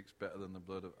speaks better than the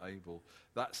blood of Abel.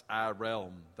 That's our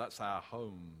realm. That's our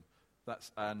home.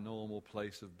 That's our normal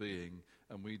place of being.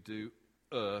 And we do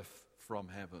earth from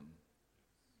heaven.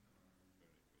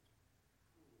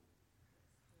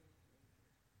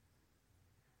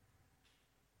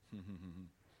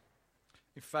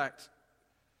 In fact,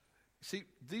 see,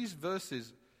 these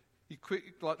verses,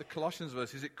 like the Colossians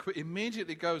verses, it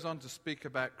immediately goes on to speak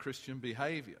about Christian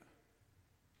behavior.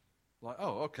 Like,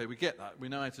 oh, okay, we get that. We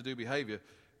know how to do behavior.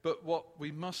 But what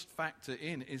we must factor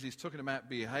in is he's talking about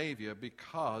behavior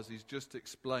because he's just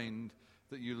explained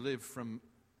that you live from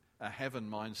a heaven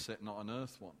mindset, not an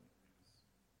earth one.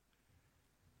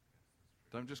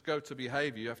 Don't just go to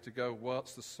behavior. You have to go,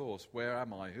 what's the source? Where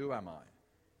am I? Who am I?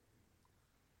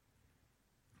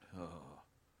 Oh.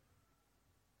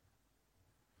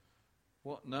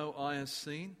 What no eye has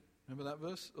seen, remember that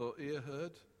verse? Or ear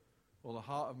heard, or the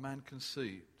heart of man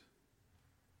conceived.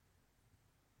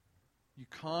 You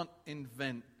can't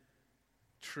invent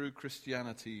true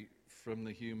Christianity from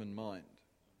the human mind.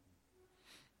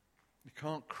 You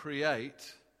can't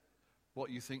create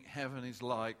what you think heaven is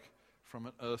like from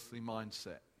an earthly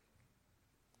mindset.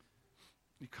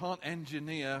 You can't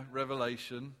engineer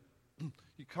revelation.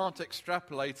 You can't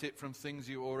extrapolate it from things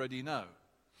you already know.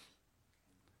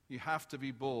 You have to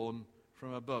be born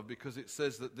from above, because it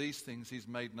says that these things He's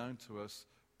made known to us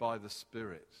by the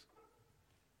Spirit.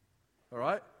 All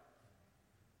right?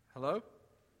 Hello?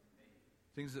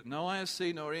 Things that no eye has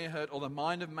seen or ear heard or the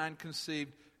mind of man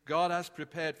conceived, God has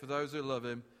prepared for those who love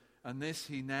Him, and this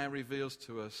He now reveals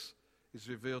to us, is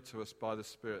revealed to us by the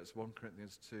Spirit. It's 1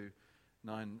 Corinthians 2,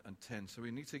 9 and 10. So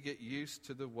we need to get used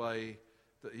to the way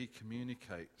that He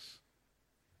communicates.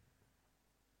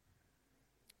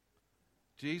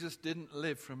 Jesus didn't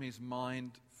live from His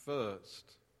mind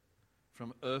first,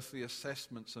 from earthly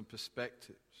assessments and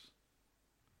perspectives.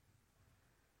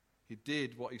 He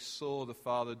did what He saw the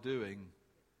Father doing,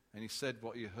 and He said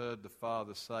what He heard the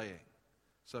Father saying.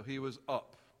 So He was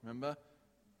up, remember?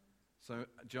 So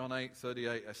John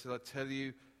 8:38, I said, I tell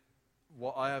you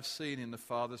what I have seen in the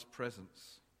Father's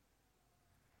presence.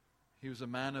 He was a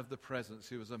man of the presence.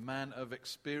 He was a man of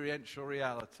experiential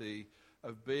reality,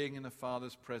 of being in the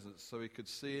Father's presence, so He could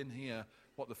see and hear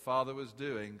what the Father was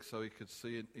doing, so He could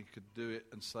see it, He could do it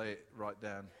and say it right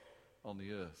down on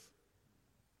the earth.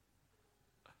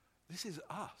 This is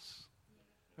us.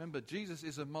 Remember, Jesus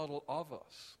is a model of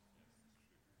us.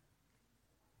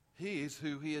 He is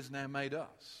who He has now made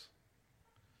us.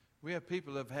 We are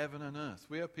people of heaven and earth.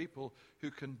 We are people who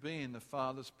can be in the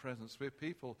Father's presence. We are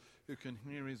people who can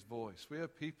hear His voice. We are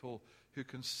people who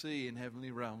can see in heavenly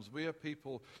realms. We are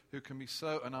people who can be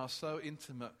so and are so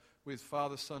intimate with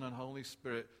Father, Son, and Holy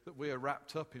Spirit that we are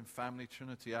wrapped up in family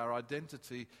trinity. Our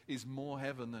identity is more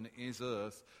heaven than it is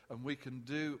earth, and we can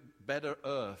do better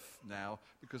earth now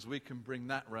because we can bring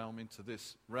that realm into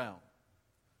this realm.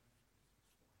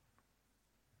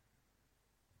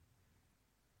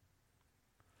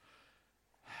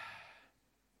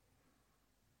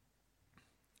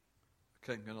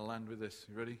 Okay, I'm going to land with this.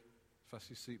 You ready?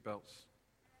 Fasten your seatbelts.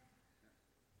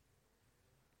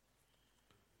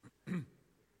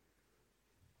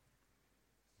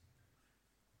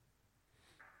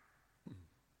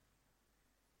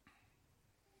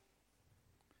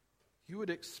 You would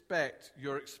expect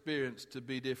your experience to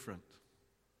be different,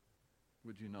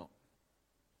 would you not?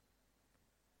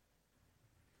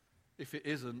 If it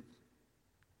isn't,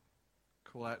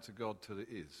 call out to God till it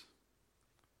is.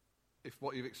 If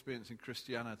what you've experienced in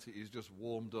Christianity is just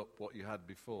warmed up what you had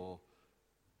before,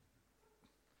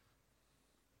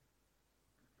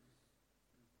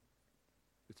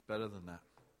 it's better than that.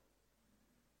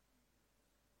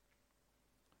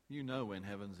 You know when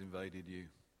heaven's invaded you.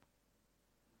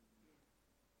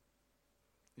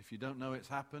 If you don't know it's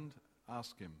happened,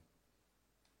 ask Him.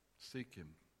 Seek Him.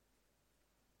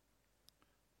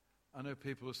 I know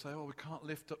people will say, oh, we can't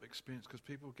lift up experience because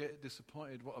people get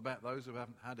disappointed. What about those who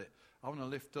haven't had it? I want to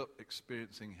lift up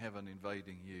experiencing heaven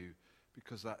invading you,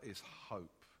 because that is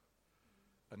hope.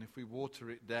 And if we water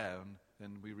it down,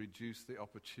 then we reduce the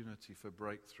opportunity for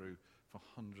breakthrough for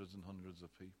hundreds and hundreds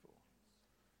of people.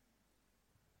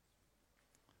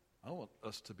 I want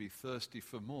us to be thirsty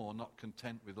for more, not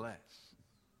content with less.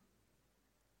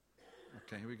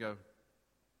 Okay, here we go.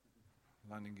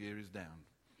 Landing gear is down.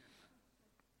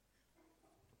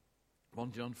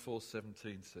 1 John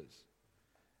 4:17 says,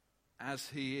 as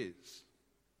He is,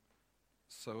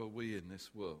 so are we in this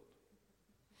world.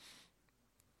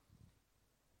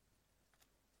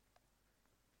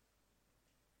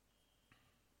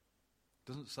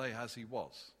 Doesn't say as He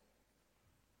was.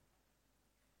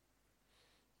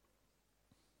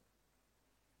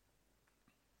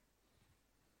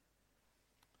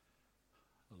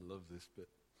 I love this bit.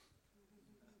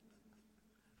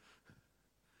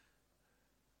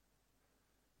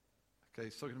 Okay,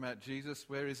 he's talking about Jesus.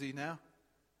 Where is He now?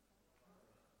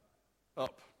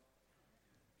 Up.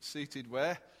 Seated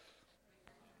where?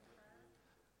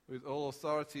 With all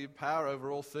authority and power over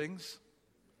all things.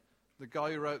 The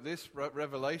guy who wrote this wrote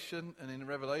Revelation, and in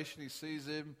Revelation he sees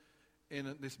Him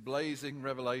in this blazing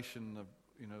revelation of,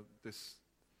 this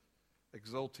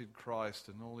exalted Christ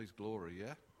and all His glory,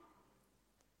 yeah?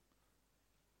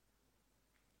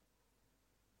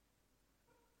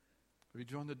 Have you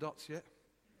joined the dots yet?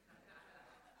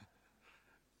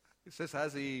 It says,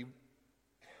 as He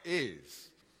is,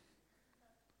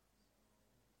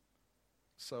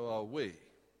 so are we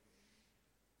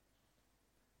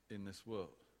in this world.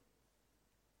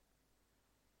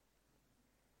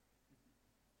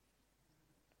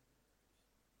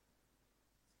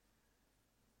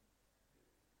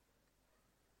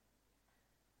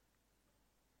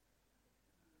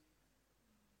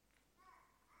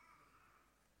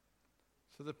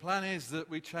 So the plan is that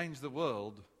we change the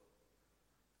world.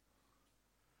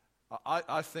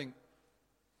 I think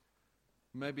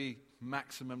maybe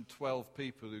maximum 12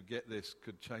 people who get this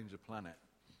could change the planet.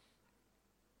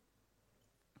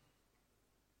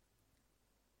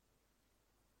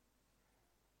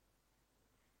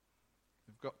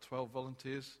 We've got 12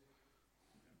 volunteers.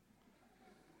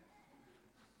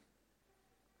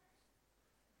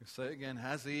 You say it again,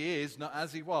 as he is, not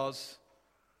as he was.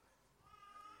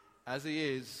 As he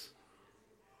is,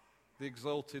 the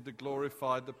exalted, the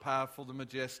glorified, the powerful, the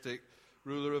majestic,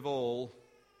 ruler of all,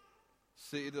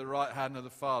 seated at the right hand of the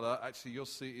Father. Actually, you're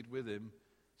seated with him.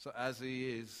 So as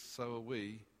he is, so are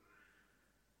we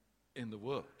in the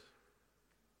world.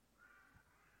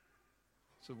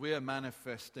 So we are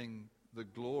manifesting the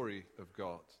glory of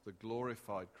God, the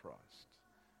glorified Christ.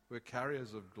 We're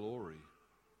carriers of glory.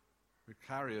 We're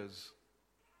carriers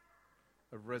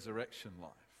of resurrection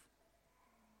life.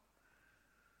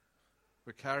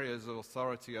 We're carriers of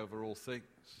authority over all things.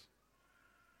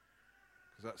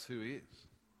 Because that's who he is.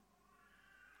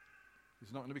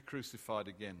 He's not going to be crucified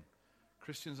again.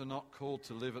 Christians are not called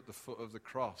to live at the foot of the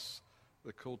cross.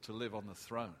 They're called to live on the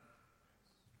throne.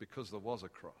 Because there was a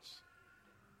cross.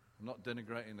 I'm not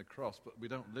denigrating the cross, but we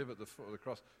don't live at the foot of the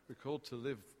cross. We're called to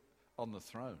live on the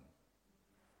throne.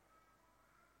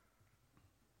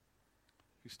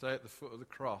 If you stay at the foot of the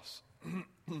cross,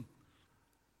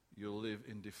 you'll live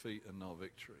in defeat and no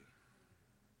victory.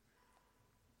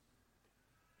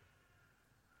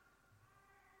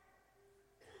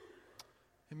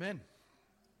 Amen.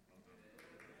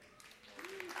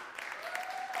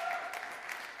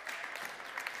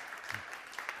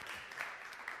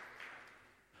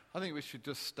 I think we should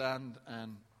just stand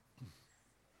and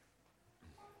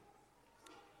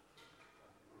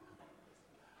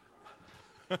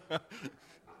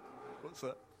what's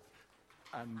that?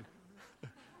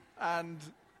 And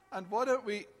why don't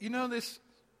we, this,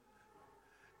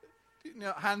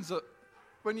 hands up,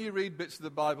 when you read bits of the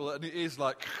Bible and it is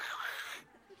like,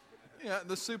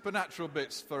 the supernatural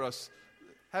bits for us,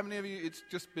 how many of you, it's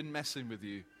just been messing with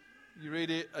you? You read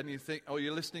it and you think, oh,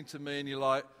 you're listening to me and you're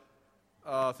like,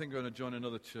 oh, I think I'm going to join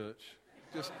another church.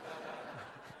 Just,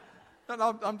 and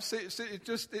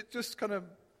it just kind of,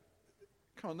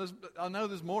 come on, I know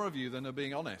there's more of you than are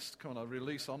being honest. Come on, I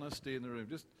release honesty in the room.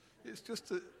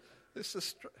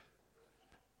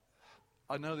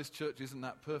 I know this church isn't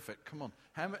that perfect. Come on.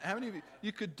 How many of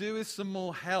you could do with some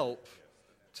more help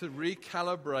to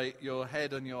recalibrate your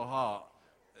head and your heart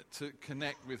to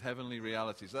connect with heavenly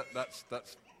realities?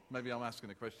 That's maybe I'm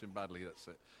asking a question badly. That's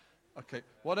it. Okay.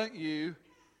 Why don't you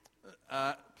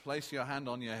place your hand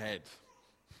on your head?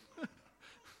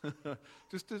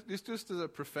 just as a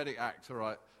prophetic act, all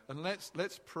right? And let's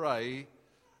pray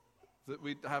that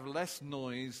we have less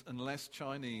noise and less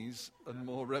Chinese and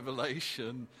more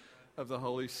revelation of the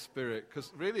Holy Spirit.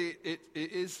 Because really, it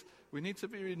is, we need to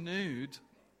be renewed.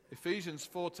 Ephesians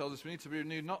 4 tells us we need to be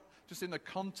renewed not just in the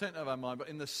content of our mind, but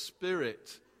in the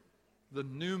spirit, the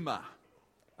pneuma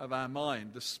of our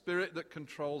mind, the spirit that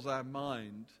controls our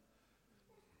mind.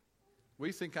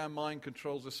 We think our mind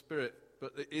controls the spirit,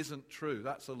 but it isn't true.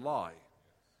 That's a lie.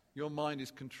 Your mind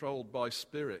is controlled by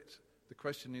spirit. The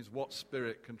question is, what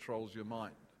spirit controls your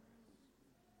mind?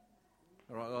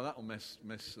 All right, well, that'll mess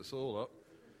us all up.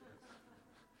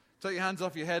 Take your hands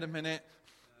off your head a minute.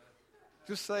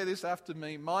 Just say this after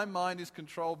me. My mind is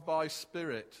controlled by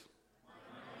spirit.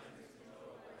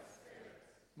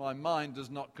 My mind does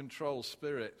not control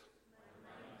spirit.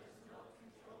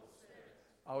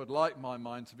 I would like my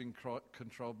mind to be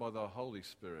controlled by the Holy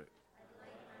Spirit.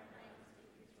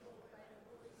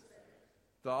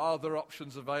 There are other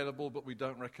options available, but we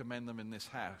don't recommend them in this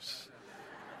house.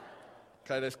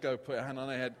 Okay, let's go. Put a hand on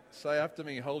our head. Say after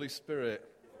me, Holy Spirit,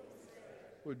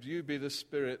 would you be the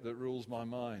spirit that rules my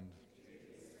mind?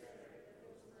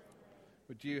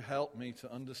 Would you help me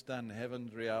to understand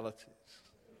heaven's realities?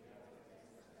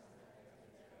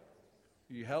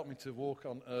 Would you help me to walk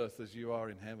on earth as you are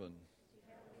in heaven?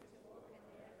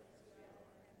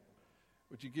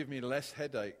 Would you give me less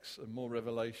headaches and more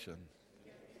revelation?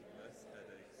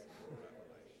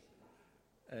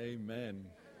 Amen.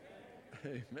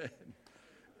 Amen.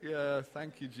 Yeah,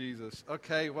 thank you, Jesus.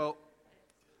 Okay, well,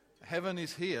 heaven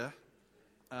is here.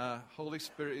 Holy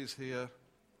Spirit is here.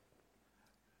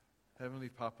 Heavenly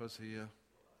Papa's here.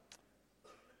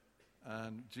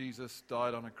 And Jesus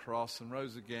died on a cross and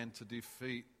rose again to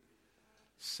defeat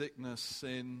sickness,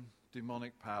 sin,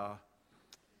 demonic power.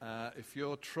 If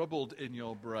you're troubled in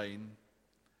your brain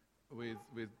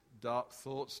with dark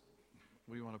thoughts,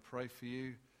 we want to pray for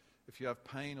you. If you have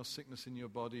pain or sickness in your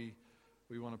body,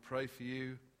 we want to pray for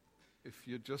you. If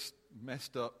you're just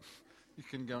messed up, you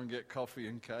can go and get coffee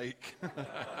and cake.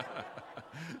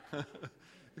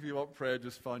 If you want prayer,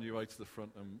 just find your way to the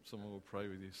front and someone will pray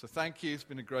with you. So thank you. It's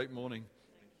been a great morning.